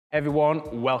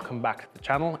Everyone, welcome back to the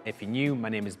channel. If you're new, my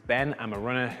name is Ben. I'm a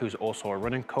runner who's also a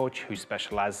running coach who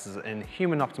specializes in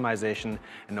human optimization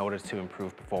in order to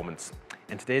improve performance.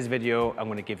 In today's video, I'm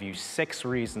going to give you 6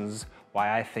 reasons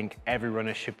why I think every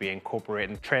runner should be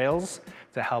incorporating trails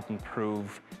to help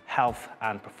improve health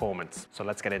and performance. So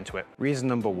let's get into it. Reason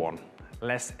number 1,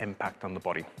 less impact on the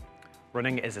body.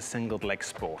 Running is a single leg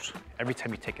sport. Every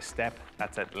time you take a step,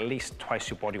 that's at least twice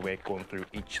your body weight going through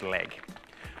each leg.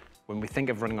 When we think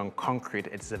of running on concrete,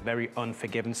 it's a very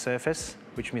unforgiving surface,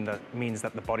 which means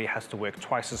that the body has to work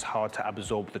twice as hard to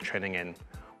absorb the training in.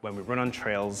 When we run on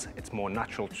trails, it's more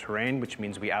natural terrain, which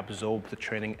means we absorb the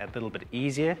training a little bit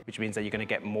easier, which means that you're going to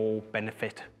get more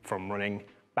benefit from running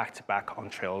back-to-back on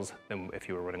trails than if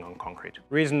you were running on concrete.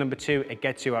 Reason number 2, it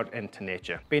gets you out into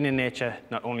nature. Being in nature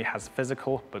not only has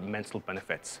physical, but mental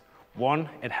benefits. 1,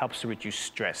 it helps to reduce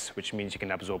stress, which means you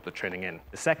can absorb the training in.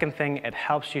 The second thing, it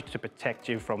helps you to protect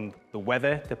you from the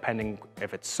weather, depending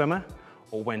if it's summer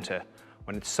or winter.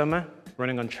 When it's summer,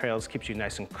 running on trails keeps you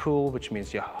nice and cool, which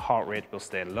means your heart rate will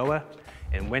stay lower.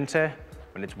 In winter,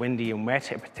 when it's windy and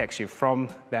wet, it protects you from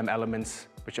them elements,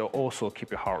 which will also keep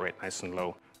your heart rate nice and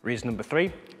low. Reason number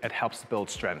 3, it helps to build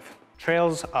strength.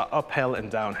 Trails are uphill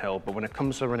and downhill, but when it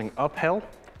comes to running uphill,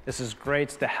 this is great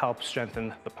to help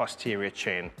strengthen the posterior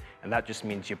chain, and that just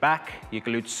means your back, your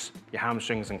glutes, your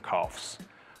hamstrings and calves.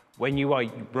 When you are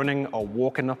running or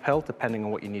walking uphill, depending on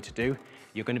what you need to do,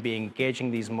 you're going to be engaging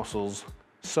these muscles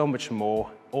so much more,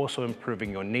 also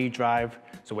improving your knee drive.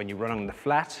 So when you run on the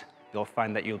flat, you'll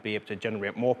find that you'll be able to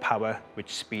generate more power, which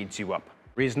speeds you up.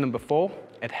 Reason number 4,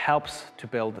 it helps to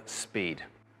build speed.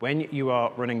 When you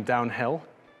are running downhill,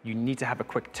 you need to have a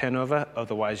quick turnover,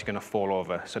 otherwise you're going to fall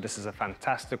over. So this is a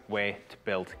fantastic way to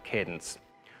build cadence.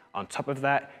 On top of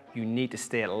that, you need to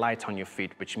stay light on your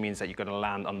feet, which means that you're going to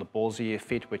land on the balls of your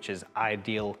feet, which is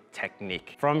ideal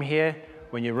technique. From here,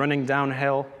 when you're running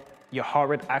downhill, your heart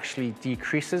rate actually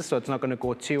decreases, so it's not going to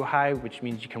go too high, which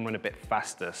means you can run a bit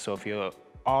faster. So if you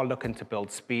are looking to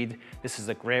build speed, this is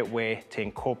a great way to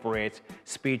incorporate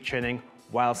speed training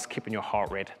whilst keeping your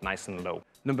heart rate nice and low.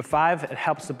 Number 5, it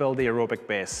helps to build the aerobic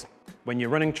base. When you're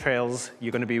running trails,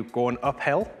 you're going to be going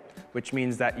uphill, which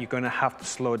means that you're going to have to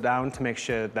slow down to make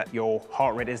sure that your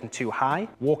heart rate isn't too high.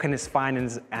 Walking is fine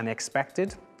and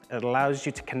expected. It allows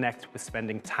you to connect with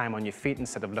spending time on your feet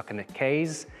instead of looking at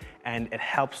Ks, and it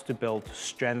helps to build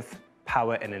strength,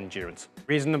 power, and endurance.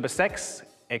 Reason number 6,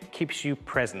 it keeps you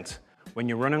present. When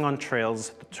you're running on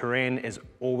trails, the terrain is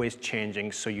always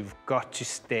changing, so you've got to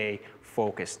stay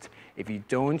focused. If you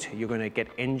don't, you're going to get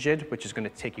injured, which is going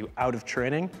to take you out of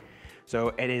training.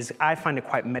 So I find it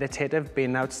quite meditative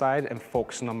being outside and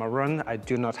focusing on my run. I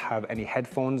do not have any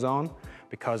headphones on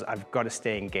because I've got to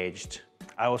stay engaged.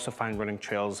 I also find running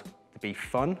trails to be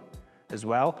fun as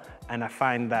well, and I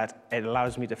find that it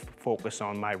allows me to focus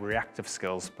on my reactive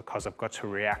skills because I've got to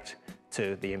react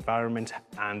to the environment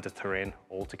and the terrain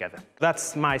altogether.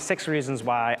 That's my 6 reasons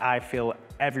why I feel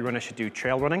every runner should do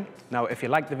trail running. Now, if you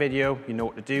like the video, you know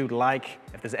what to do.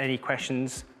 If there's any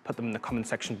questions, put them in the comment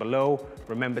section below.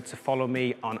 Remember to follow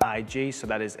me on IG, so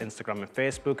that is Instagram and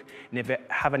Facebook. And if you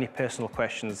have any personal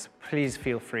questions, please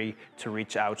feel free to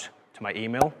reach out to my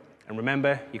email. And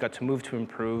remember, you got to move to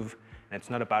improve. And it's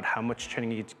not about how much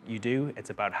training you do, it's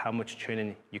about how much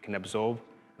training you can absorb.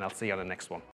 And I'll see you on the next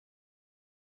one.